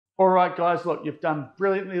All right, guys, look, you've done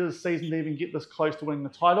brilliantly this season to even get this close to winning the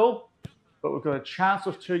title, but we've got a chance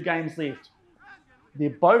with 2 games left.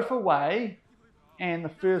 They're both away, and the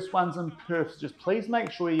first one's in Perth. So just please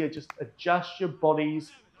make sure you just adjust your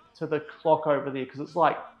bodies to the clock over there, because it's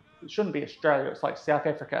like, it shouldn't be Australia, it's like South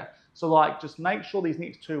Africa. So like, just make sure these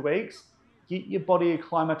next 2 weeks, get your body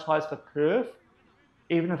acclimatized for Perth,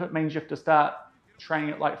 even if it means you have to start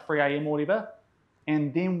training at like 3 a.m. or whatever.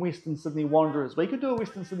 And then Western Sydney Wanderers. We could do a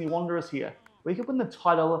Western Sydney Wanderers here. We could win the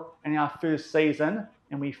title in our first season,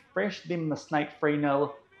 and we fresh them the Snake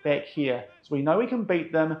 3-0 back here. So we know we can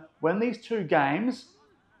beat them, win these 2 games.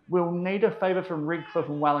 We'll need a favour from Redcliffe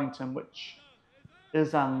and Wellington, which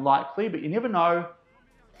is unlikely, but you never know.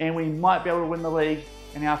 And we might be able to win the league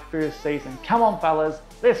in our first season. Come on, fellas,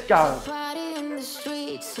 let's go. Party in the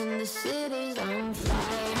streets and the city's on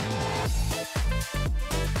fire.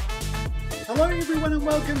 Hello everyone and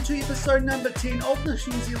welcome to episode number 10 of the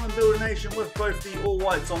New Zealand Builder Nation, with both the All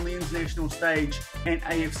Whites on the international stage and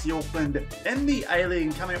AFC Auckland in the A-League.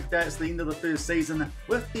 And coming up today, it's the end of the first season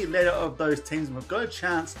with the latter of those teams, and we've got a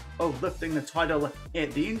chance of lifting the title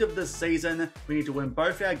at the end of this season. We need to win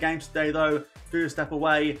both our games today though. First up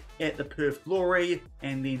away at the Perth Glory,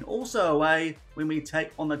 and then also away when we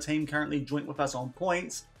take on the team currently joint with us on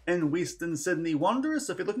points in Western Sydney Wanderers.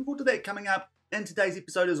 So if you're looking forward to that coming up in today's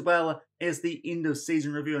episode, as well as the end of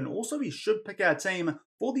season review. And also we should pick our team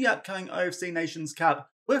for the upcoming AFC Nations Cup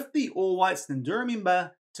with the All Whites. And do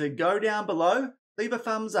remember to go down below, leave a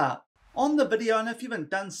thumbs up on the video, and if you haven't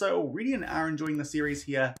done so already and are enjoying the series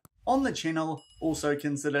here on the channel, also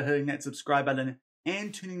consider hitting that subscribe button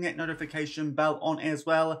and turning that notification bell on as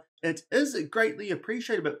well. It is greatly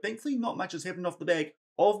appreciated, but thankfully not much has happened off the back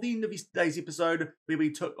of the end of yesterday's episode, where we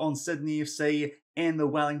took on Sydney FC and the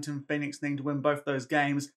Wellington Phoenix, needing to win both those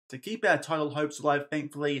games to keep our title hopes alive.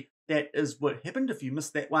 Thankfully, that is what happened. If you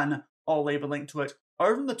missed that one, I'll leave a link to it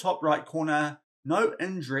over in the top right corner. No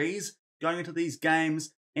injuries going into these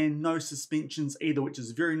games and no suspensions either, which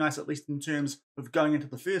is very nice, at least in terms of going into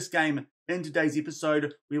the first game in today's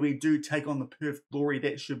episode, where we do take on the Perth Glory.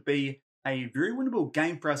 That should be a very winnable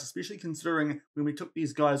game for us, especially considering when we took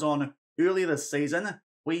these guys on earlier this season,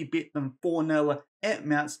 we bet them 4-0 at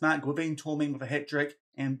Mount Smart. Gavin Torming with a hat-trick,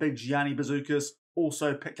 and Big Gianni Bazookas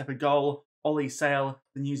also picked up a goal. Ollie Sale,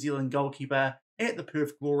 the New Zealand goalkeeper at the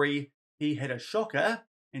Perth Glory, he had a shocker.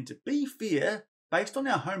 And to be fair, based on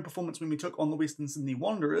our home performance when we took on the Western Sydney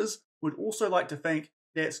Wanderers, would also like to think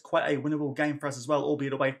that's quite a winnable game for us as well,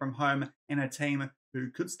 albeit away from home, and a team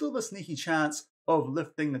who could still have a sneaky chance of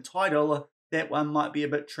lifting the title. That one might be a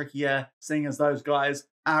bit trickier, seeing as those guys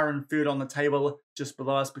are in third on the table just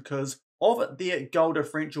below us because of their goal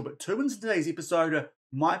differential. But 2 wins in today's episode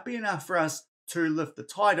might be enough for us to lift the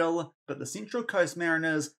title, but the Central Coast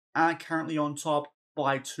Mariners are currently on top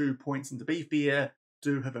by 2 points, and to be fair,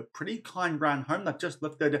 do have a pretty kind run home. They've just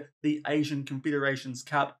lifted the Asian Confederations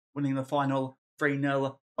Cup, winning the final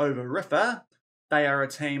 3-0 over Riffa. They are a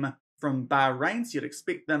team from Bahrain, so you'd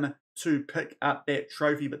expect them to pick up that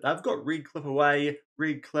trophy, but they've got Redcliffe away.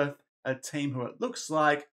 Redcliffe, a team who it looks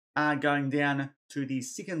like are going down to the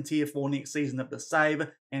second tier for next season of the save,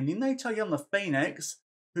 and then they take on the Phoenix,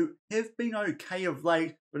 who have been okay of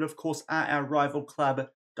late, but of course are our rival club.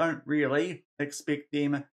 Don't really expect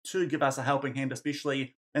them to give us a helping hand,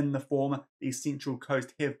 especially in the form the Central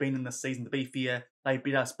Coast have been in this season. To be fair, they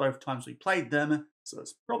beat us both times we played them, so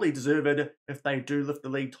it's probably deserved if they do lift the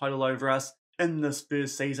league title over us in this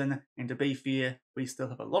first season. And to be fair, we still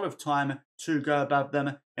have a lot of time to go above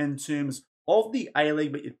them in terms of the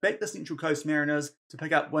A-League, but you'd back the Central Coast Mariners to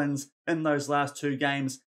pick up wins in those last 2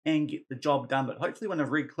 games and get the job done. But hopefully one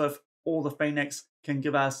of Redcliffe or the Phoenix can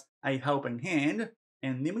give us a helping hand.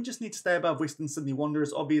 And then we just need to stay above Western Sydney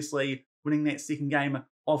Wanderers. Obviously, winning that second game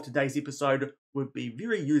of today's episode would be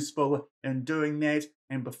very useful in doing that.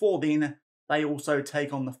 And before then, they also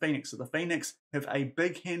take on the Phoenix. So the Phoenix have a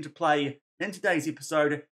big hand to play in today's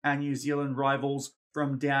episode, our New Zealand rivals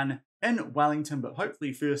from down in Wellington. But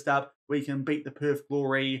hopefully first up, we can beat the Perth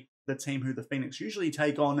Glory, the team who the Phoenix usually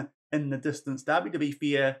take on in the distance derby. To be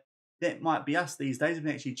fair, that might be us these days. We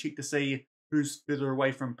can actually check to see who's further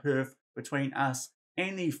away from Perth between us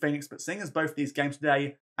and the Phoenix. But seeing as both these games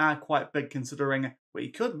today are quite big, considering we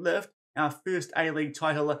could lift our first A-League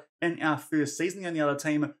title in our first season. The only other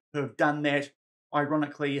team who have done that,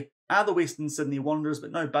 ironically, are the Western Sydney Wanderers,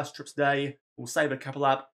 but no bus trips today. We'll save a couple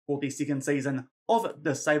up for the second season of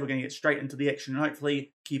the save. We're going to get straight into the action and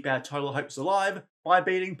hopefully keep our title hopes alive by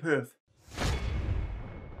beating Perth.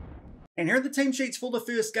 And here are the team sheets for the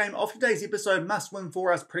first game of today's episode. Must win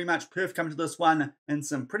for us, pretty much. Perth come to this one in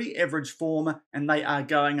some pretty average form, and they are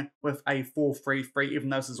going with a 4-3-3, even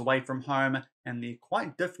though this is away from home, and they're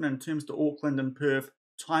quite different in terms to Auckland and Perth,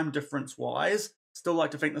 time difference-wise. Still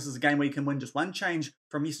like to think this is a game where you can win. Just one change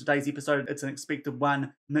from yesterday's episode. It's an expected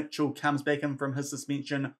one. Mitchell comes back in from his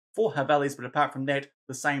suspension for Havali's, but apart from that,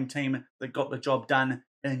 the same team that got the job done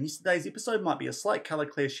in yesterday's episode. Might be a slight colour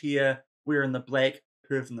clash here. We're in the black,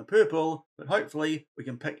 Perth in the purple, but hopefully we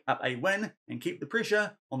can pick up a win and keep the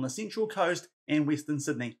pressure on the Central Coast and Western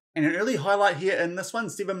Sydney. And an early highlight here in this one,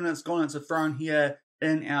 7 minutes gone, it's a throw-in here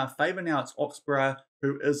in our favour. Now it's Oxborough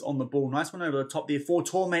who is on the ball. Nice one over the top there for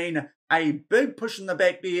Tormeen. A big push in the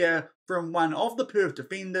back there from one of the Perth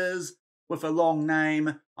defenders with a long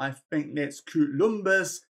name. I think that's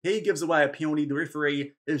Kulumbus. He gives away a penalty. The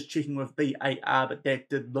referee is checking with VAR, but that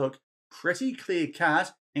did look pretty clear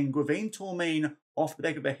cut. And Gweveen Tormeen off the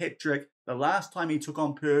back of a hat-trick the last time he took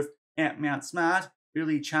on Perth at Mount Smart.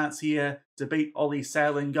 Early chance here to beat Ollie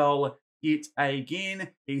Sale in goal yet again.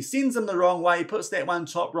 He sends him the wrong way, puts that one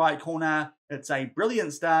top right corner. It's a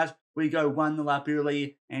brilliant start. We go 1-0 up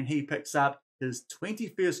early, and he picks up his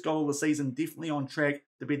 21st goal of the season. Definitely on track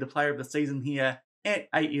to be the player of the season here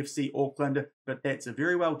at AFC Auckland, but that's a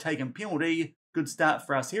very well taken penalty. Good start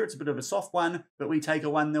for us here. It's a bit of a soft one, but we take a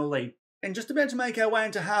 1-0 lead. And just about to make our way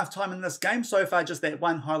into half-time in this game. So far, just that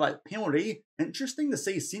one highlight penalty. Interesting to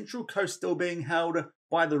see Central Coast still being held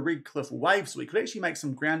by the Redcliffe Waves. So we could actually make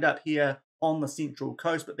some ground up here on the Central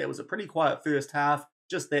Coast, but that was a pretty quiet first half.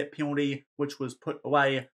 Just that penalty, which was put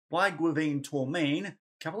away by Gweveen Tormeen. A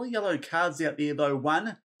couple of yellow cards out there, though.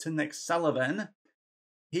 One to Nick Sullivan.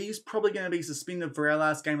 He's probably going to be suspended for our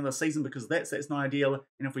last game of the season because that's not ideal.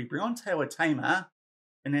 And if we bring on Taylor Tamer,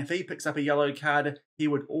 and if he picks up a yellow card, he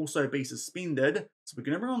would also be suspended. So we're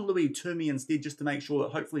going to bring on Louis Toomey instead, just to make sure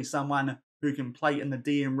that hopefully someone who can play in the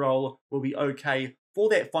DM role will be okay for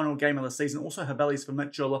that final game of the season. Also, Havali's for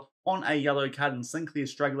Mitchell on a yellow card, and Sinclair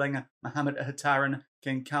struggling. Mohammed Hitaran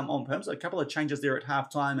can come on for him. So a couple of changes there at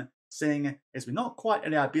halftime, seeing as we're not quite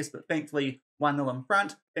at our best, but thankfully 1-0 in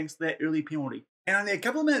front, thanks to that early penalty. And only a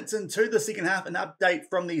couple of minutes into the second half, an update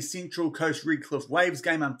from the Central Coast Redcliffe Waves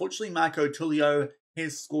game. Unfortunately, Marco Tullio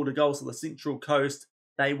has scored a goal, so the Central Coast,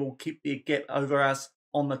 they will keep their gap over us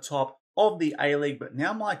on the top of the A-League. But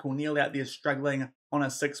now Michael Neal out there struggling on a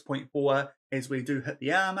 6.4 as we do hit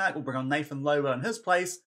the hour mark. We'll bring on Nathan Lower in his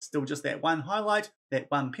place. Still just that one highlight, that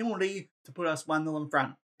one penalty to put us 1-0 in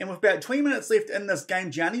front. And with about 20 minutes left in this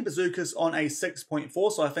game, Gianni Bazookas on a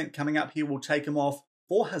 6.4. So I think coming up here, we'll take him off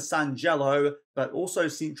for Hassan Jello, but also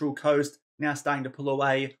Central Coast now starting to pull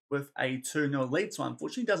away with a 2-0 lead. So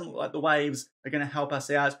unfortunately, it doesn't look like the Waves are going to help us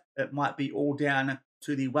out. It might be all down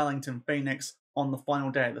to the Wellington Phoenix on the final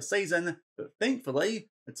day of the season. But thankfully,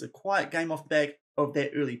 it's a quiet game off the back of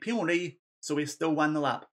that early penalty, so we're still 1-0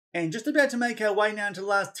 up. And just about to make our way now into the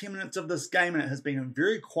last 10 minutes of this game, and it has been a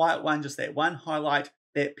very quiet one, just that one highlight,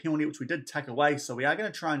 that penalty, which we did tuck away. So we are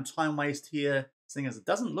going to try and time waste here, seeing as it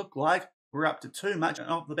doesn't look like we're up to too much. And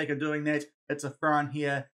off the back of doing that, it's a throw-in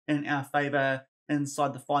here in our favour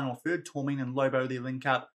inside the final third. Tormeen and Lobo, they link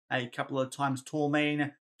up a couple of times.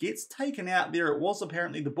 Tormeen gets taken out there. It was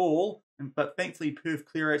apparently the ball, but thankfully Perth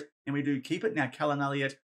clear it, and we do keep it. Now Cullen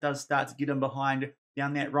Elliott does start to get in behind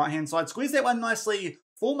down that right-hand side. Squeeze that one nicely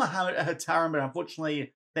for Mohammed Hitaran, but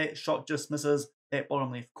unfortunately that shot just misses that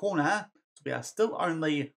bottom left corner. So we are still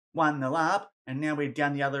only 1-0 up, and now we're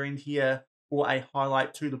down the other end here for a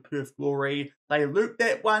highlight to the Perth Glory. They loop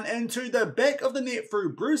that one into the back of the net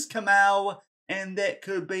through Bruce Kamal, and that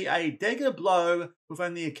could be a dagger blow with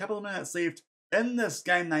only a couple of minutes left in this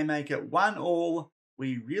game. They make it 1-1.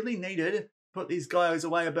 We really needed to put these guys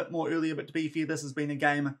away a bit more earlier, but to be fair, this has been a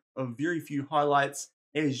game of very few highlights,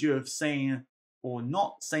 as you have seen, or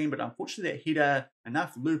not seen, but unfortunately that header,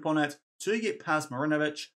 enough loop on it to get past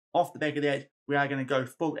Marinovic. Off the back of that, we are going to go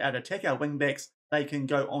full out attack. Our wingbacks, they can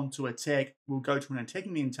go on to attack. We'll go to an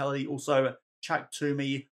attacking mentality. Also, Chuck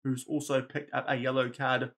Toomey, who's also picked up a yellow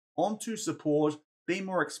card, onto support, be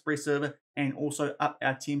more expressive, and also up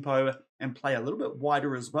our tempo and play a little bit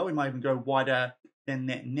wider as well. We might even go wider than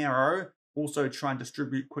that narrow. Also try and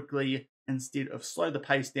distribute quickly instead of slow the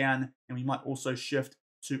pace down. And we might also shift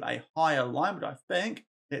to a higher line, but I think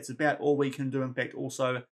that's about all we can do. In fact,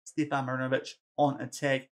 also Stefan Marinovic on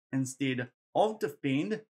attack instead of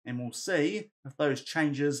defend, and we'll see if those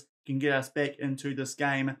changes can get us back into this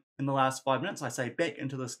game in the last 5 minutes. I say back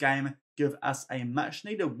into this game, give us a much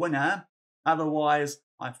needed winner. Otherwise,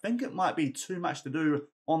 I think it might be too much to do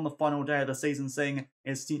on the final day of the season, seeing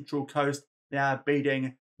as Central Coast, they are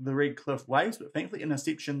beating the Redcliffe Waves, but thankfully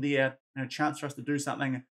interception there and a chance for us to do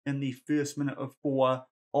something in the first minute of 4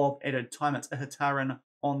 of added time. It's Ihataran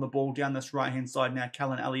on the ball down this right-hand side now.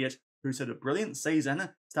 Callan Elliott, who's had a brilliant season,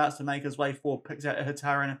 starts to make his way forward, picks out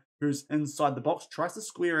Ihataran, who's inside the box, tries to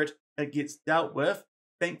square it, it gets dealt with.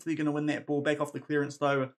 Thankfully going to win that ball back off the clearance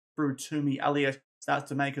though through Toomey Elliott, starts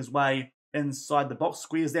to make his way inside the box,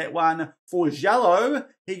 squares that one for Jallo.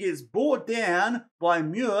 He gets brought down by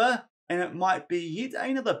Muir, and it might be yet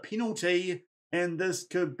another penalty, and this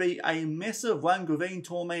could be a massive one. Gavin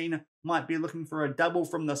Tormeen might be looking for a double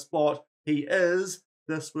from the spot. He is.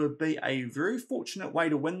 This would be a very fortunate way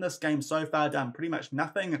to win this game so far. Done pretty much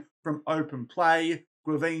nothing from open play.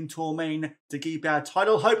 Gavin Tormeen to keep our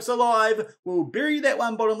title hopes alive. We'll bury that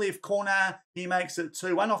one bottom left corner. He makes it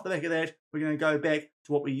 2-1 off the back of that. We're going to go back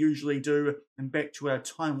to what we usually do and back to our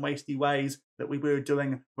time-wasty ways that we were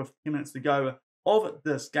doing with 10 minutes to go of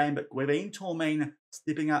this game. But Gavin Tormeen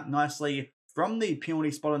stepping up nicely from the penalty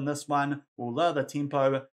spot in this one. Will lower the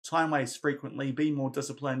tempo, time waste frequently, be more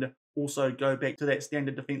disciplined. Also go back to that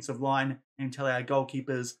standard defensive line and tell our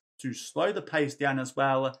goalkeepers to slow the pace down as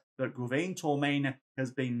well. But Gavin Tormeen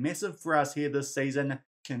has been massive for us here this season,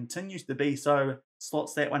 continues to be so,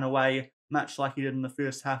 slots that one away, much like he did in the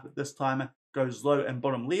first half, but this time goes low and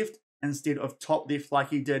bottom left instead of top left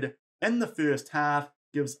like he did in the first half,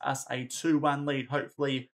 gives us a 2-1 lead.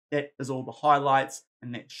 Hopefully that is all the highlights,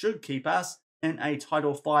 and that should keep us in a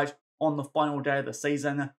title fight on the final day of the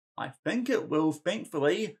season. I think it will,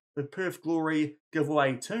 thankfully. The Perth Glory give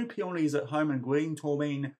away 2 penalties at home, and Gavin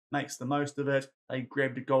Tormeen makes the most of it. They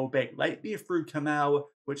grabbed a goal back late there through Kamau,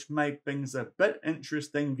 which made things a bit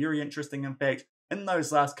interesting, very interesting in fact, in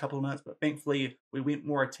those last couple of minutes. But thankfully, we went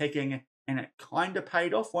more attacking, and it kind of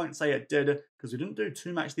paid off. Won't say it did, because we didn't do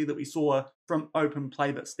too much there that we saw from open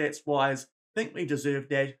play, but stats-wise, I think we deserved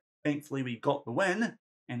that. Thankfully, we got the win,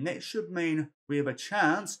 and that should mean we have a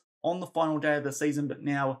chance on the final day of the season. But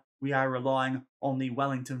now we are relying on the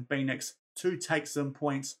Wellington Phoenix to take some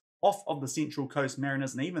points off of the Central Coast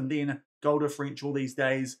Mariners, and even then, goal differential these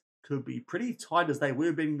days could be pretty tight, as they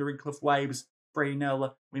were beating the Redcliffe Waves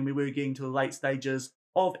 3-0 when we were getting to the late stages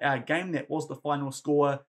of our game. That was the final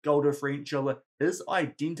score. Goal differential is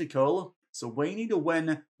identical, so we need to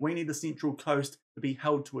win. We need the Central Coast to be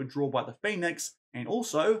held to a draw by the Phoenix, and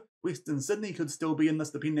also Western Sydney could still be in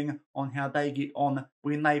this depending on how they get on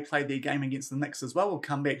when they play their game against the NIX as well. We'll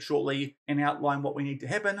come back shortly and outline what we need to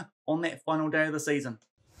happen on that final day of the season.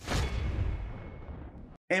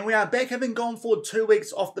 And we are back, having gone for 2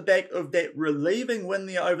 weeks off the back of that relieving win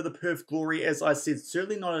there over the Perth Glory. As I said,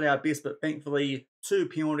 certainly not at our best, but thankfully 2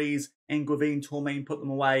 penalties and Gavin Tormeen put them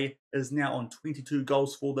away, is now on 22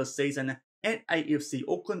 goals for this season at AFC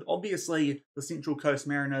Auckland. Obviously, the Central Coast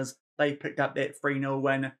Mariners, they picked up that 3-0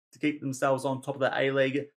 win to keep themselves on top of the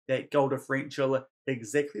A-League. That goal differential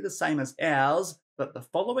exactly the same as ours, but the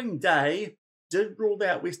following day did rule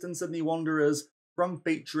out Western Sydney Wanderers from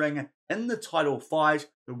featuring in the title fight.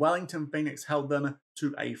 The Wellington Phoenix held them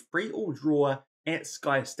to a 3-3 draw at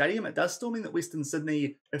Sky Stadium. It does still mean that Western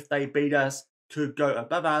Sydney, if they beat us, could go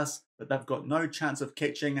above us, but they've got no chance of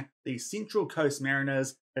catching the Central Coast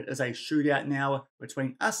Mariners. It is a shootout now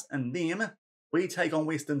between us and them. We take on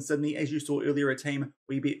Western Sydney. As you saw earlier, a team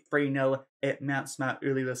we beat 3-0 at Mount Smart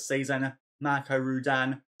earlier this season. Marco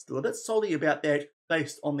Rudan still a bit salty about that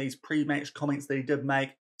based on these pre-match comments that he did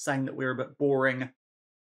make, saying that we're a bit boring.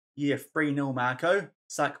 Yeah, 3-0 Marco.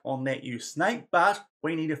 Suck on that, you snake. But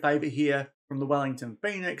we need a favour here from the Wellington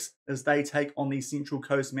Phoenix as they take on the Central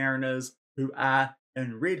Coast Mariners, who are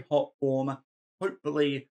in red hot form.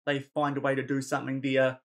 Hopefully they find a way to do something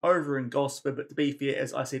there over in Gosford. But to be fair,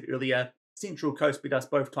 as I said earlier, Central Coast beat us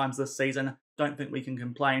both times this season. Don't think we can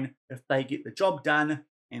complain if they get the job done.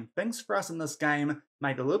 And things for us in this game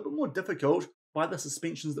made a little bit more difficult by the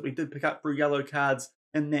suspensions that we did pick up through yellow cards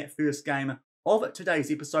in that first game of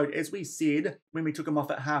today's episode. As we said when we took him off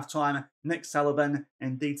at halftime, Nick Sullivan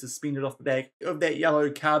indeed suspended off the back of that yellow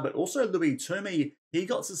card, but also Louis Toomey, he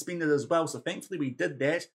got suspended as well. So thankfully we did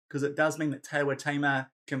that, because it does mean that Taylor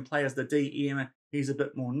Tamer can play as the DM. He's a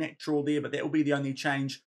bit more natural there, but that will be the only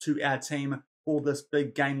change to our team for this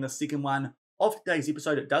big game, the second one of today's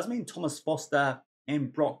episode. It does mean Thomas Foster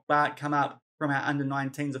and Brock Bart come up from our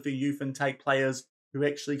under-19s, a few youth intake players who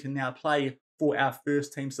actually can now play for our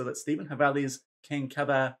first team, so that Stephen Havales can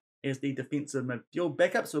cover as the defensive midfield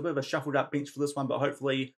backup. So a bit of a shuffled up bench for this one, but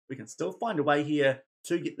hopefully we can still find a way here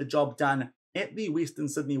to get the job done at the Western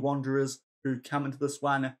Sydney Wanderers, who come into this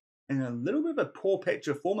one in a little bit of a poor patch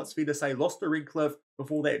of form. It's fair to say, lost to Redcliffe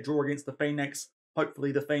before that draw against the Phoenix.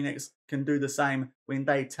 Hopefully the Phoenix can do the same when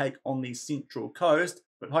they take on the Central Coast.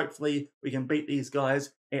 but hopefully we can beat these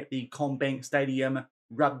guys at the CommBank Stadium,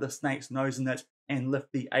 rub the Snake's nose in it, and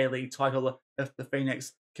lift the A-League title. If the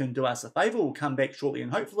Phoenix can do us a favour, we'll come back shortly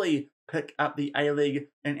and hopefully pick up the A-League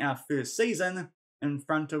in our first season in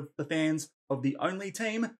front of the fans of the only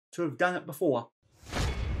team to have done it before.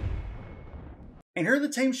 And here are the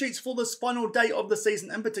team sheets for this final day of the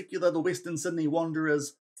season, in particular the Western Sydney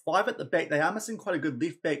Wanderers. 5 at the back. They are missing quite a good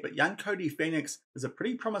left back, but young Cody Phoenix is a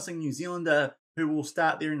pretty promising New Zealander who will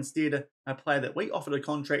start there instead, a player that we offered a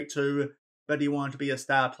contract to, but he wanted to be a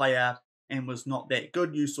star player and was not that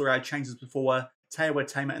good. You saw our changes before, Taylor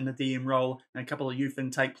Tamer in the DM role and a couple of youth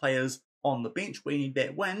intake players on the bench. We need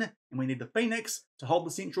that win, and we need the Phoenix to hold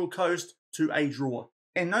the Central Coast to a draw.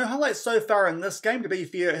 And no highlights so far in this game. To be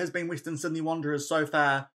fair, it has been Western Sydney Wanderers so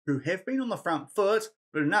far who have been on the front foot,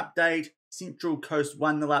 but an update, Central Coast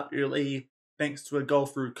 1-0 up early thanks to a goal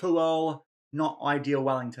through Kuol. Not ideal,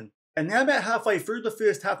 Wellington. And now about halfway through the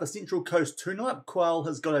first half, the Central Coast 2-0 up. Kuol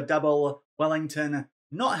has got a double. Wellington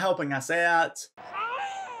not helping us out.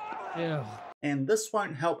 Yeah. And this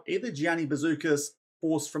won't help either. Gianni Bazookas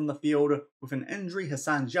forced from the field with an injury.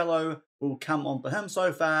 Hassan Jallo will come on for him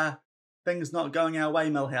so far. Things not going our way,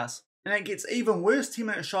 Millhouse. And it gets even worse. 10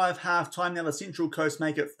 minutes shy of half time. Now the Central Coast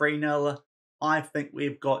make it 3-0. I think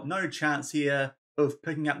we've got no chance here of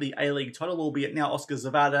picking up the A-League title, albeit now Oscar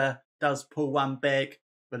Zavada does pull one back,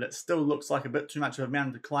 but it still looks like a bit too much of a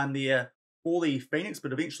mountain to climb there for the Phoenix.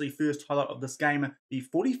 But eventually, first highlight of this game, the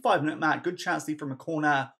 45-minute mark, good chance there from a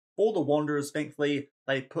corner for the Wanderers. Thankfully,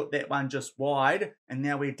 they put that one just wide, and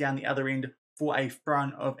now we're down the other end for a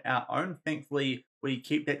front of our own. Thankfully, we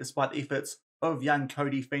keep that despite the efforts of young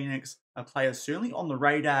Cody Phoenix, a player certainly on the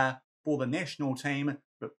radar for the national team,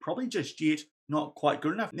 but probably just yet not quite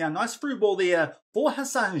good enough. Now, nice through ball there for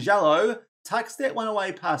Hassan Jallo. Tucks that one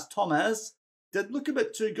away past Thomas. Did look a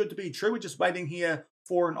bit too good to be true. We're just waiting here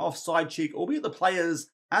for an offside check, albeit the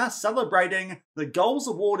players are celebrating. The goal's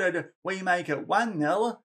awarded. We make it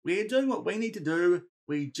 1-0. We're doing what we need to do.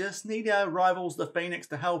 We just need our rivals, the Phoenix,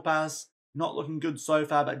 to help us. Not looking good so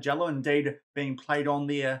far, but Jallo indeed being played on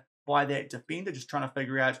there by that defender. Just trying to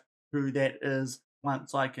figure out who that is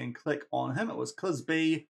once I can click on him. It was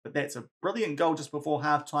Clisby, but that's a brilliant goal just before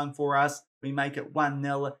halftime for us. We make it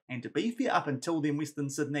 1-0, and to be fair, up until then, Western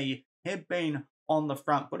Sydney have been on the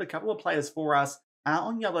front foot. A couple of players for us are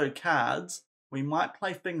on yellow cards. We might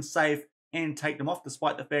play things safe and take them off,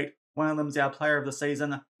 despite the fact one of them is our player of the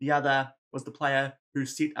season. The other was the player who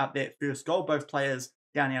set up that first goal. Both players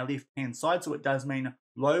down our left-hand side, so it does mean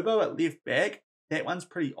Lobo at left back. That one's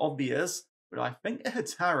pretty obvious, but I think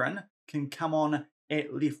Ihataran can come on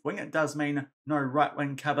at left wing. It does mean no right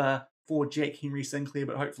wing cover for Jack Henry Sinclair,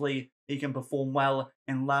 but hopefully he can perform well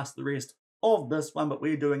and last the rest of this one. But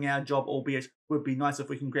we're doing our job, albeit would be nice if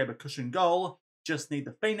we can grab a cushion goal. Just need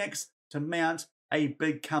the Phoenix to mount a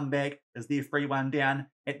big comeback as they're 3-1 down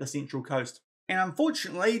at the Central Coast. And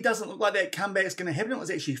unfortunately, it doesn't look like that comeback's going to happen. It was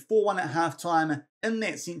actually 4-1 at halftime in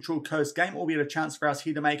that Central Coast game, albeit a chance for us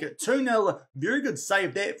here to make it 2-0. Very good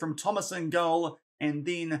save that from Thomas in goal. And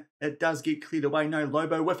then it does get cleared away. No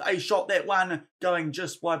Lobo with a shot, that one going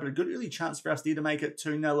just wide, but a good early chance for us there to make it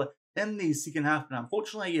 2-0 in the second half. But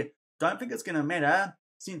unfortunately, don't think it's going to matter.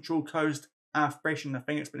 Central Coast are thrashing the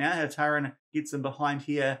Phoenix, but now Ihataran gets in behind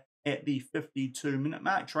here at the 52-minute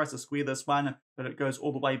mark. Tries to square this one, but it goes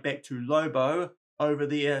all the way back to Lobo. Over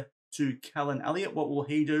there to Callan Elliott. What will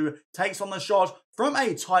he do? Takes on the shot from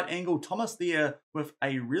a tight angle. Thomas there with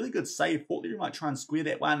a really good save. Thought that he might try and square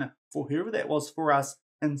that one for whoever that was for us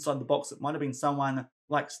inside the box. It might have been someone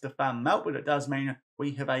like Stefan Melt, but it does mean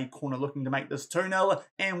we have a corner looking to make this 2-0.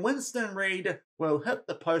 And Winston Reid will hit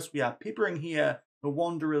the post. We are peppering here the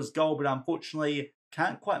Wanderers goal, but unfortunately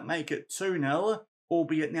can't quite make it 2-0.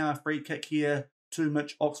 Albeit now a free kick here to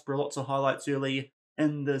Mitch Oxborough. Lots of highlights early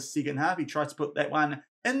in the second half. He tries to put that one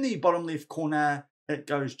in the bottom left corner. It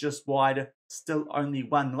goes just wide. Still only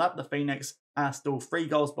 1-0 up. The Phoenix are still 3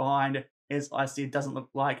 goals behind. As I said, doesn't look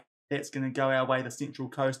like that's going to go our way. The Central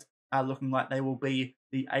Coast are looking like they will be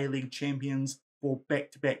the A-League champions for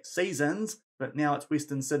back-to-back seasons. But now it's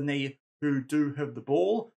Western Sydney who do have the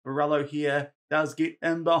ball. Borrello here does get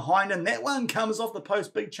in behind, and that one comes off the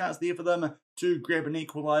post. Big chance there for them to grab an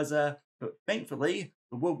equaliser. But thankfully,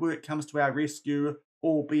 the woodwork comes to our rescue,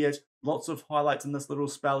 albeit lots of highlights in this little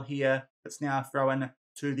spell here. It's now thrown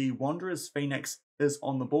to the Wanderers. Phoenix is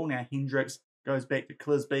on the ball. Now Hendricks goes back to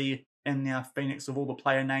Clisby, and now Phoenix of all the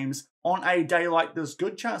player names on a day like this.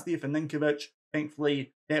 Good chance there for Ninkovic.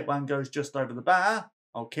 Thankfully, that one goes just over the bar.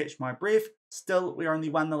 I'll catch my breath. Still, we're only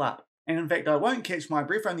 1-0 up. And in fact, I won't catch my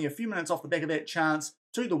breath. Only a few minutes off the back of that chance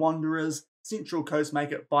to the Wanderers. Central Coast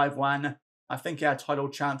make it 5-1. I think our title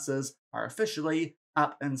chances are officially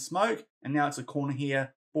up in smoke. And now it's a corner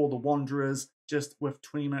here for the Wanderers, just with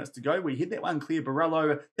 20 minutes to go. We hit that one clear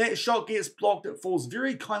Barello. That shot gets blocked. It falls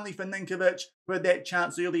very kindly for Ninkovic, who had that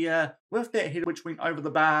chance earlier with that header which went over the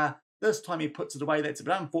bar. This time he puts it away. That's a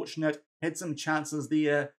bit unfortunate. Had some chances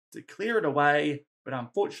there to clear it away, but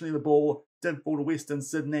unfortunately the ball did fall to Western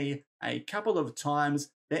Sydney a couple of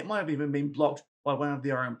times. That might have even been blocked by one of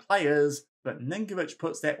their own players, but Ninkovic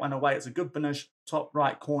puts that one away. It's a good finish, top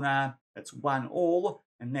right corner. It's 1-1,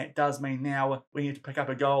 and that does mean now we need to pick up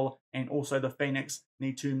a goal, and also the Phoenix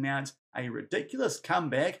need to mount a ridiculous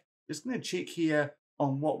comeback. Just going to check here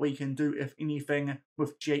on what we can do, if anything,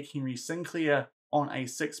 with Jake Henry Sinclair on a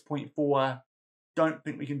 6.4. Don't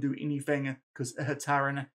think we can do anything because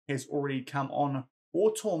Ihataran has already come on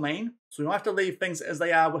for Tormeen. So we'll have to leave things as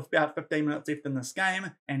they are with about 15 minutes left in this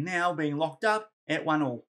game, and now being locked up at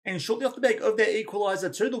 1-1. And shortly off the back of that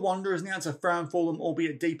equaliser to the Wanderers, now it's a throw and for them,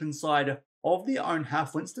 albeit deep inside of their own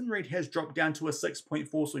half. Winston Reid has dropped down to a 6.4,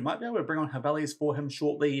 so we might be able to bring on Havali's for him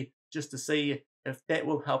shortly just to see if that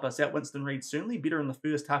will help us out. Winston Reid certainly better in the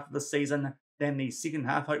first half of the season than the second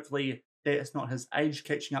half. Hopefully that's not his age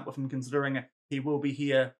catching up with him, considering he will be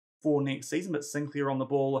here for next season. But Sinclair on the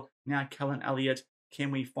ball. Now Cullen Elliott. Can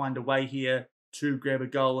we find a way here to grab a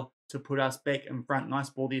goal to put us back in front? Nice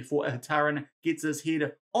ball there for Ihataran. Gets his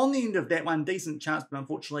head on the end of that one. Decent chance, but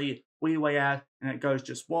unfortunately we way out and it goes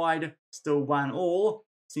just wide. Still 1-1.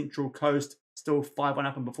 Central Coast still 5-1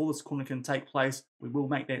 up, and before this corner can take place, we will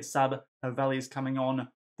make that sub. Havali is coming on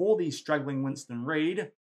for the struggling Winston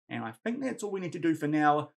Reid. And I think that's all we need to do for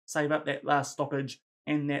now. Save up that last stoppage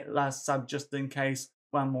and that last sub just in case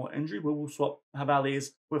one more injury. We will swap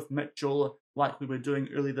Havali's with Mitchell like we were doing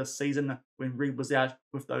early this season when Reid was out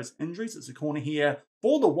with those injuries. It's a corner here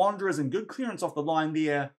for the Wanderers, and good clearance off the line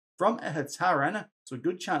there from Ihataran. So a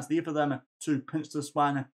good chance there for them to pinch this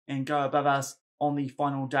one and go above us on the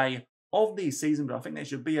final day of the season. But I think that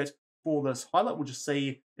should be it for this highlight. We'll just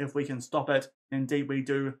see if we can stop it. Indeed we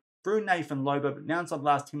do, through Nathan Lober. But now inside the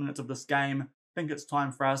last 10 minutes of this game, I think it's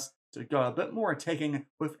time for us to go a bit more attacking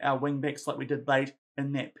with our wingbacks like we did late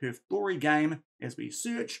in that Perth Glory game as we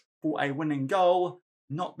search for a winning goal.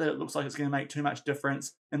 Not that it looks like it's going to make too much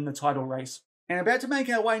difference in the title race. And about to make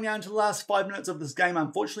our way now into the last 5 minutes of this game.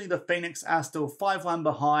 Unfortunately, the Phoenix are still 5-1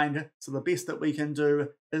 behind, so the best that we can do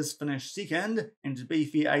is finish second. And to be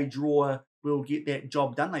fair, a draw will get that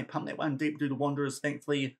job done. They pump that one deep to the Wanderers,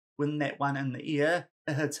 thankfully win that one in the air.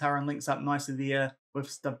 Ihataran links up nicely there with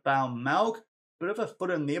Stabal Malk. Bit of a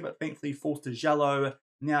foot in there, but thankfully forced to Jallo.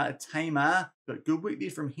 Now a Tamer, but good work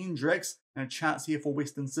there from Hendricks, and a chance here for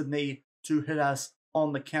Western Sydney to hit us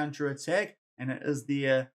on the counter-attack. And it is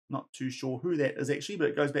there, not too sure who that is actually, but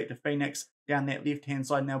it goes back to Phoenix down that left-hand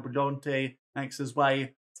side. Now Brodonte makes his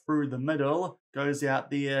way through the middle, goes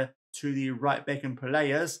out there to the right back in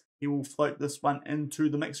Peleas. He will float this one into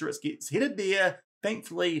the mixer. It gets headed there.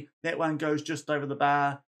 Thankfully, that one goes just over the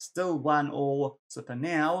bar. Still 1-1. So for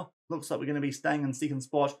now, looks like we're going to be staying in second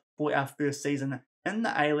spot for our first season in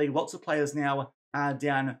the A-League. Lots of players now are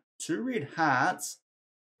down 2 red hearts,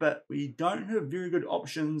 but we don't have very good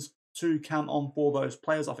options to come on for those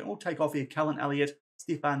players. I think we'll take off here Cullen Elliott.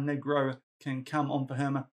 Stefan Negro can come on for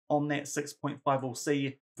him on that 6.5. We'll see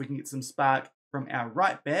if we can get some spark from our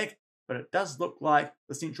right back, but it does look like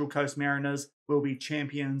the Central Coast Mariners will be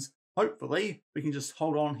champions. Hopefully, we can just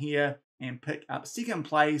hold on here and pick up second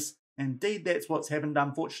place. Indeed, that's what's happened.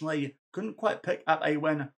 Unfortunately, couldn't quite pick up a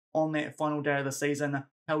win on that final day of the season.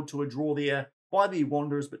 Held to a draw there by the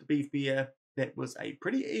Wanderers, but to be fair, that was a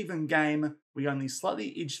pretty even game. We only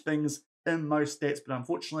slightly edged things in most stats, but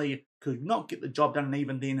unfortunately could not get the job done, and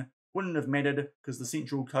even then wouldn't have mattered because the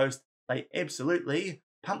Central Coast, they absolutely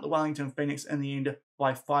pumped the Wellington Phoenix in the end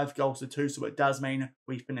by 5-2. So it does mean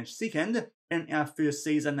we finished second in our first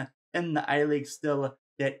season in the A-League still.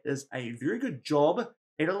 That is a very good job.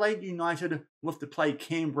 Adelaide United will have to play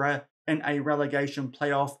Canberra in a relegation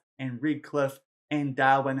playoff, and Redcliffe and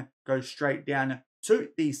Darwin go straight down to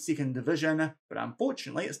the second division. But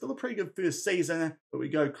unfortunately, it's still a pretty good first season, but we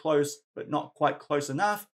go close, but not quite close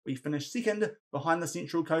enough. We finish second behind the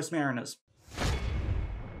Central Coast Mariners.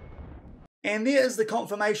 And there is the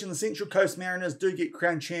confirmation. The Central Coast Mariners do get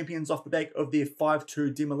crowned champions off the back of their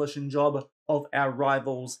 5-2 demolition job of our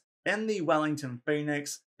rivals in the Wellington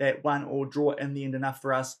Phoenix. That 1-1 draw in the end enough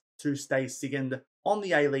for us to stay second on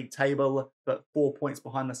the A-League table, but 4 points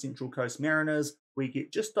behind the Central Coast Mariners. We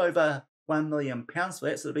get just over £1 million for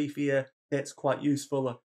that, so to be fair, that's quite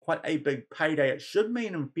useful. Quite a big payday. It should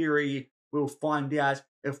mean, in theory, we'll find out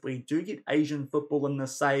if we do get Asian football in the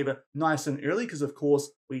save nice and early, because of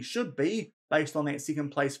course we should be based on that second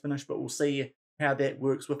place finish, but we'll see how that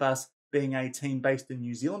works with us being a team based in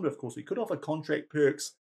New Zealand. But of course we could offer contract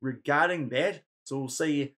perks regarding that, so we'll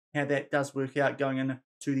see how that does work out going into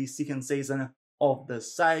the second season of the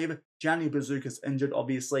save. Gianni Bazooka's injured,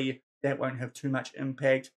 obviously that won't have too much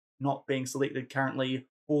impact. Not being selected currently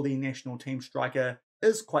for the national team striker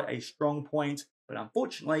is quite a strong point, but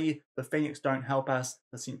unfortunately the Phoenix don't help us.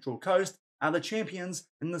 The Central Coast are the champions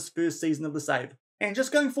in this first season of the save. And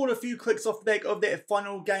just going forward a few clicks off the back of that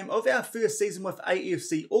final game of our first season with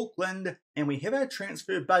AFC Auckland, and we have our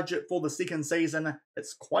transfer budget for the second season.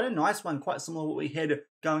 It's quite a nice one, quite similar to what we had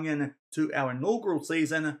going into our inaugural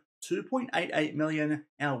season. 2.88 million,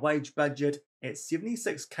 our wage budget at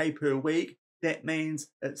 76k per week. That means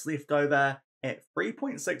it's left over at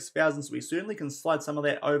 3.6 thousand, so we certainly can slide some of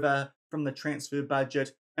that over from the transfer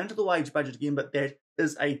budget into the wage budget again, but that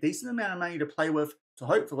is a decent amount of money to play with to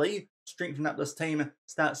hopefully strengthen up this team,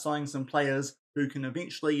 start signing some players who can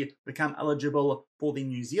eventually become eligible for the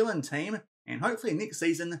New Zealand team, and hopefully next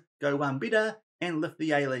season go one better and lift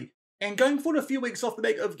the A-League. And going forward a few weeks off the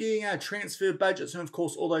back of getting our transfer budgets and of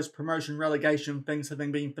course all those promotion relegation things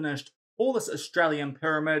having been finished for this Australian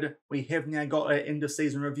pyramid, we have now got an end of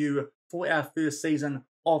season review for our first season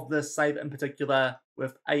of this save in particular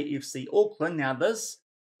with AFC Auckland. Now this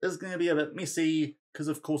is going to be a bit messy because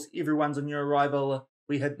of course everyone's a new arrival.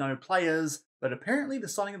 We had no players, but apparently the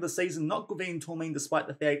signing of the season not Gavin Tormin, despite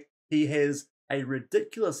the fact he has a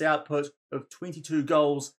ridiculous output of 22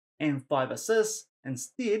 goals and 5 assists.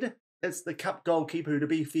 Instead, it's the cup goalkeeper who, to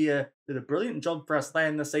be fair, did a brilliant job for us later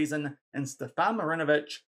in the season, and Stefan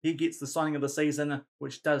Marinovic, he gets the signing of the season,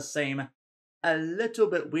 which does seem a little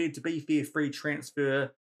bit weird, to be fair, free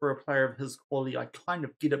transfer for a player of his quality. I kind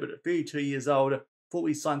of get it, but at 32 years old, thought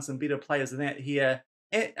we signed some better players than that here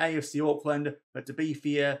at AFC Auckland, but to be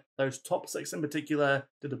fair, those top 6 in particular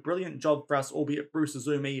did a brilliant job for us, albeit Bruce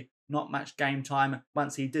Azumi, not much game time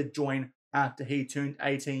once he did join after he turned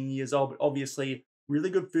 18 years old, but obviously really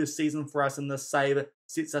good first season for us in this save,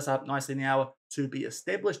 sets us up nicely now to be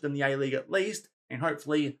established in the A-League at least, and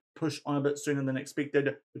hopefully push on a bit sooner than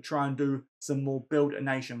expected to try and do some more build a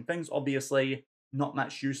nation things. Obviously, not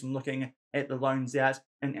much use in looking at the loans out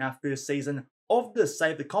in our first season of this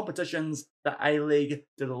save. The competitions, the A-League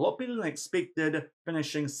did a lot better than expected,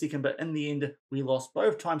 finishing second, but in the end, we lost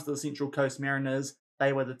both times to the Central Coast Mariners.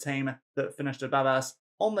 They were the team that finished above us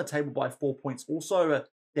on the table by 4 points. Also,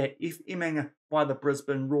 that FMing by the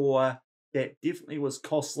Brisbane Roar, that definitely was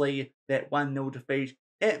costly, that 1-0 defeat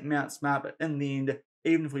at Mount Smart, but in the end,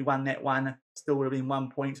 even if we won that one, still would have been 1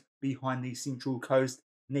 point behind the Central Coast,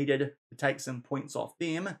 needed to take some points off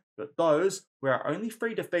them, but those were our only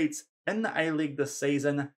 3 defeats in the A-League this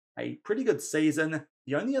season. A pretty good season.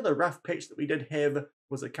 The only other rough patch that we did have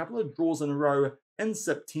was a couple of draws in a row in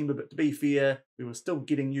September, but to be fair, we were still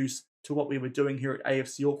getting used to what we were doing here at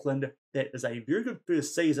AFC Auckland. That is a very good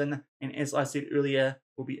first season, and as I said earlier,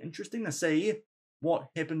 will be interesting to see what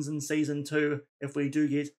happens in Season 2 if we do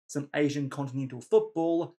get some Asian continental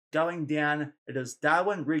football going down. It is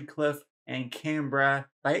Darwin, Redcliffe and Canberra.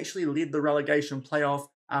 They actually led the relegation playoff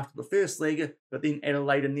after the first leg, but then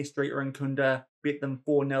Adelaide and Nestri or Nkunda beat them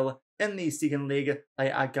 4-0 in the second leg.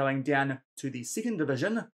 They are going down to the second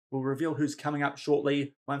division. We'll reveal who's coming up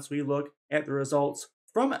shortly once we look at the results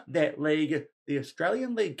from that league. The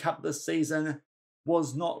Australian League Cup this season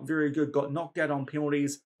was not very good, got knocked out on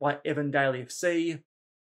penalties by Avondale FC.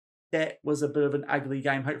 That was a bit of an ugly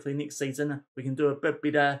game. Hopefully next season we can do a bit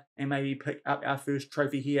better and maybe pick up our first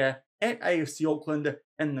trophy here at AFC Auckland.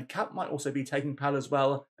 And the Cup might also be taking part as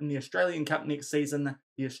well in the Australian Cup next season,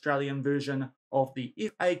 the Australian version of the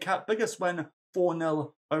FA Cup. Biggest win,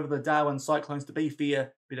 4-0 over the Darwin Cyclones. To be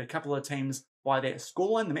fair, beat a couple of teams by that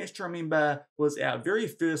scoreline. The match to remember was our very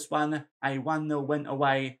first one, a 1-0 win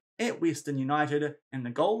away at Western United, and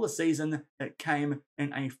the goal of the season, it came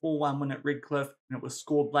in a 4-1 win at Redcliffe, and it was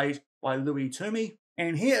scored late by Louis Toomey.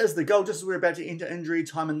 And here is the goal, just as we're about to enter injury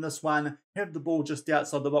time in this one. Have the ball just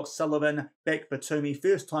outside the box. Sullivan back for Toomey,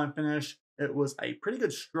 first time finish. It was a pretty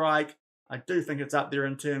good strike. I do think it's up there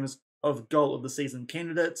in terms of goal of the season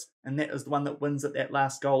candidates, and that is the one that wins at that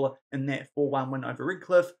last goal in that 4-1 win over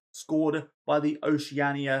Redcliffe, scored by the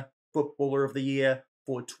Oceania Footballer of the Year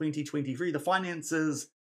for 2023. The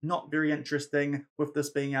finances, not very interesting with this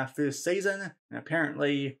being our first season, and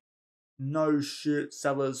apparently no shirt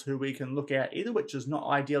sellers who we can look at either, which is not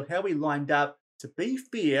ideal. How we lined up, to be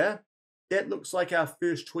fair, that looks like our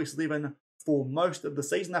first choice 11 for most of the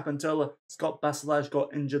season up until Scott Basilage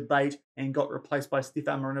got injured late and got replaced by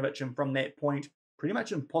Stefan Marinovic, and from that point, pretty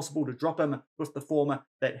much impossible to drop him with the form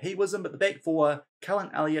that he was in. But the back four,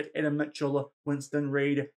 Cullen Elliott, Adam Mitchell, Winston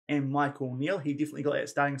Reid, and Michael Neal, he definitely got that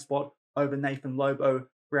starting spot over Nathan Lobo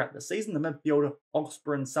throughout the season. The midfield,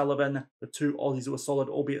 Oxborough and Sullivan, the two Aussies were solid,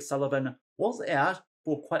 albeit Sullivan was out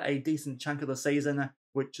for quite a decent chunk of the season,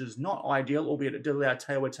 which is not ideal, albeit it did allow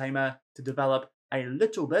Taylor Tamer to develop a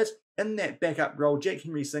little bit. In that backup role, Jack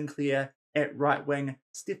Henry Sinclair at right wing,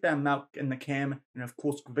 Stefan Malk in the cam, and of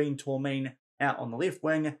course Gavin Tormeen out on the left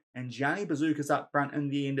wing, and Gianni Bazookas up front in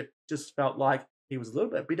the end. Just felt like he was a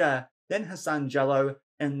little bit better than Hassan Jallo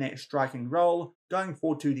in that striking role. Going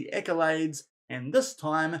forward to the accolades, and this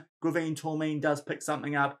time Gavin Tormeen does pick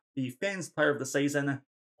something up, the fans player of the season.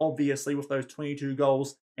 Obviously with those 22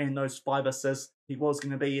 goals and those 5 assists, he was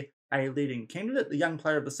going to be a leading candidate. The young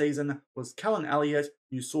player of the season was Cullen Elliott,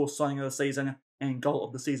 you saw signing of the season and goal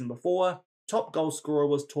of the season before. Top goal scorer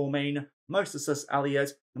was Tormeen, most assists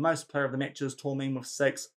Elliott, the most player of the matches Tormeen with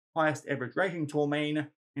 6, highest average rating Tormeen,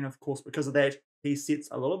 and of course because of that he sets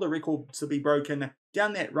a lot of the records to be broken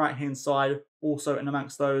down that right hand side. Also in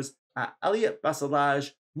amongst those Elliott,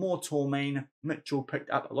 Basilage, more Tormeen, Mitchell picked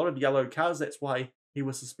up a lot of yellow cards, that's why he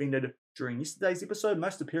was suspended during yesterday's episode.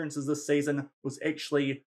 Most appearances this season was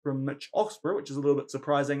actually from Mitch Oxborough, which is a little bit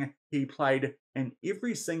surprising. He played in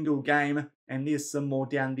every single game, and there's some more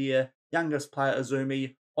down there. Youngest player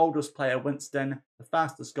Azumi, oldest player Winston, the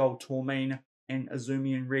fastest goal Tormeen, and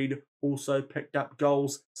Azumi and Reid also picked up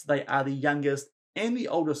goals, so they are the youngest and the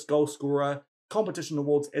oldest goal scorer. Competition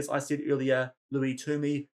awards, as I said earlier, Louis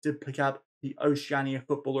Toomey did pick up the Oceania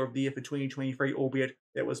Footballer of the Year for 2023, albeit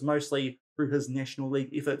that was mostly through his National League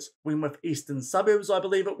efforts when with Eastern Suburbs, I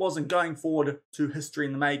believe it was, and going forward to history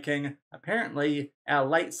in the making. Apparently, our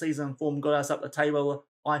late season form got us up the table.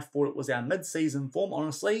 I thought it was our mid-season form,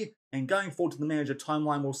 honestly, and going forward to the manager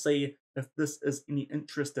timeline, we'll see if this is any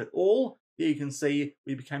interest at all. There you can see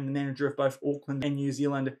we became the manager of both Auckland and New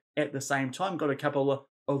Zealand at the same time. Got a couple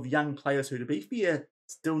of young players who, to be fair,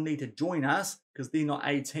 still need to join us because they're not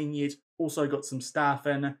 18 yet. Also got some staff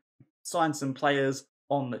in, signed some players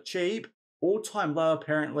on the cheap. All-time low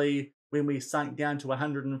apparently when we sunk down to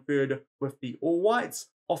 103rd with the All Whites.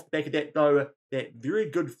 Off the back of that though, that very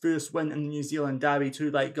good first win in the New Zealand derby,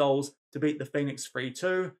 2 late goals to beat the Phoenix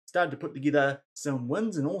 3-2. Started to put together some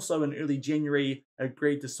wins, and also in early January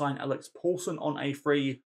agreed to sign Alex Paulson on a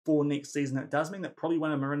free for next season. It does mean that probably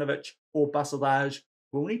one of Marinovic or Basilage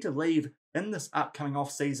will need to leave in this upcoming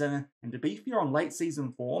off-season, and to be fair, on late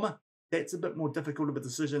season form, that's a bit more difficult of a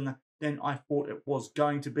decision than I thought it was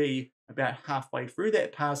going to be about halfway through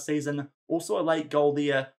that past season. Also a late goal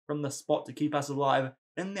there from the spot to keep us alive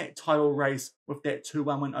in that title race with that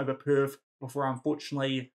 2-1 win over Perth before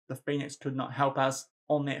unfortunately the Phoenix could not help us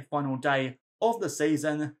on that final day of the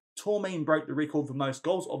season. Tormeen broke the record for most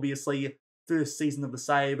goals, obviously, first season of the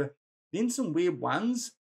save. Then some weird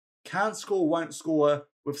ones. Can't score, won't score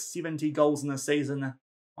with 70 goals in a season.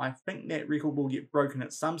 I think that record will get broken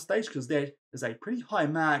at some stage because that is a pretty high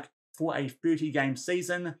mark for a 30-game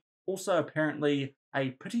season. Also, apparently,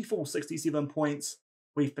 a pitiful 67 points.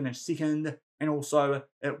 We finished second, and also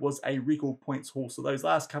it was a record points haul. So those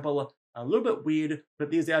last couple are a little bit weird,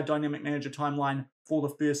 but there's our dynamic manager timeline for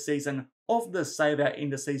the first season of the Save Our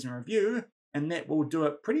End of Season review, and that will do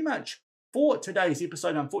it pretty much for today's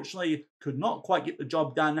episode. Unfortunately, could not quite get the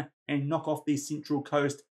job done and knock off the Central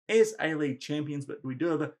Coast as A-League champions, but we do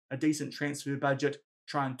have a decent transfer budget,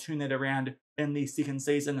 try and turn that around in the second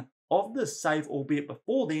season of the Save, albeit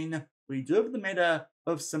before then, we do have the matter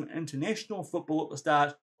of some international football at the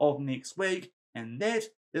start of next week, and that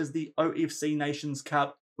is the OFC Nations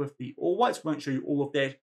Cup with the All Whites. Won't show you all of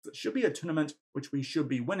that. It should be a tournament which we should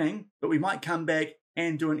be winning, but we might come back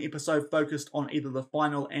and do an episode focused on either the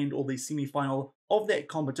final and or the semi-final of that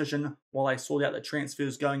competition while I sort out the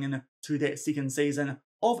transfers going into that second season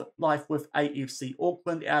of life with AFC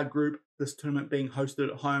Auckland, our group, this tournament being hosted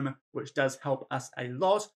at home, which does help us a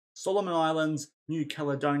lot. Solomon Islands, New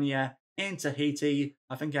Caledonia, and Tahiti.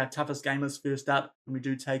 I think our toughest game is first up when we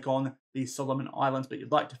do take on the Solomon Islands, but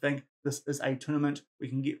you'd like to think this is a tournament we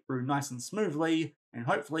can get through nice and smoothly and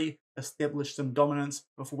hopefully establish some dominance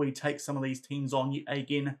before we take some of these teams on yet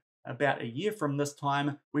again about a year from this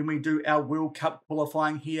time when we do our World Cup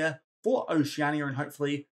qualifying here for Oceania, and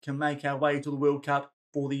hopefully can make our way to the World Cup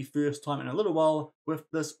for the first time in a little while with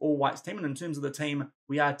this All Whites team. And in terms of the team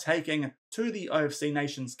we are taking to the OFC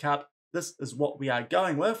Nations Cup, this is what we are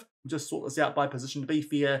going with. We'll just sort this out by position. To be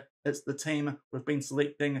fair, it's the team we've been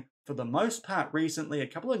selecting for the most part recently. A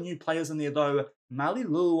couple of new players in there though. Mali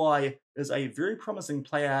Luluai is a very promising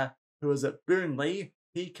player who is at Burnley.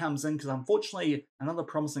 He comes in because unfortunately another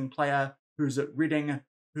promising player who's at Reading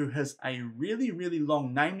who has a really, really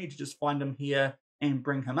long name. Need to just find him here and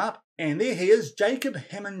bring him up. And there he is, Jacob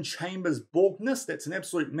Hammond-Chambers Borgness. That's an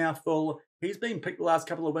absolute mouthful. He's been picked the last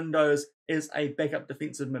couple of windows as a backup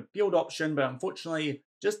defensive midfield option, but unfortunately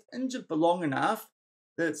just injured for long enough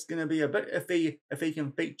that it's going to be a bit iffy if he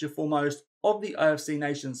can feature for most of the AFC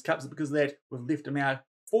Nations Cups. Because of that, we've left him out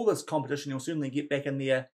for this competition. He'll certainly get back in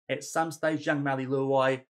there at some stage. Young Mali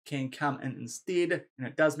Luai can come in instead, and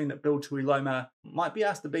it does mean that Bill Tuiloma might be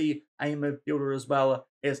asked to be a midfielder as well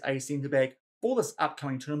as a centre-back for this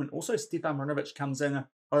upcoming tournament. Also, Stefan Marinovic comes in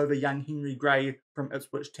over young Henry Gray from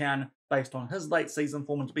Ipswich Town based on his late season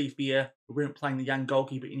form. And to be fair, we weren't playing the young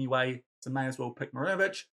goalkeeper anyway, so may as well pick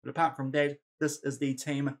Marinovic. But apart from that, this is the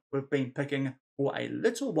team we've been picking for a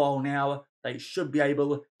little while now. They should be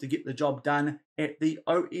able to get the job done at the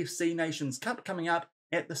AFC Nations Cup coming up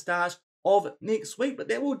at the start of next week. But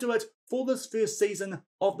that will do it for this first season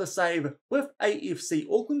of The Save with AFC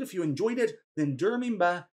Auckland. If you enjoyed it, then do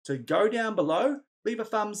remember to go down below, leave a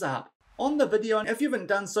thumbs up on the video, and if you haven't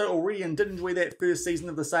done so already and did enjoy that first season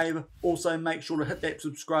of The Save, also make sure to hit that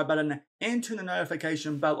subscribe button and turn the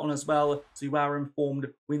notification bell on as well, so you are informed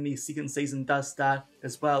when the second season does start,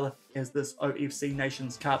 as well as this AFC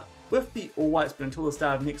Nations Cup with the All Whites. But until the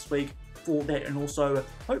start of next week for that, and also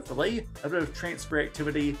hopefully a bit of transfer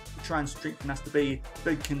activity to try and strengthen us to be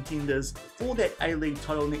big contenders for that A-League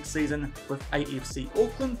title next season with AFC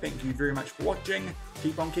Auckland. Thank you very much for watching.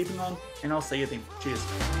 Keep on keeping on, and I'll see you then.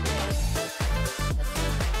 Cheers.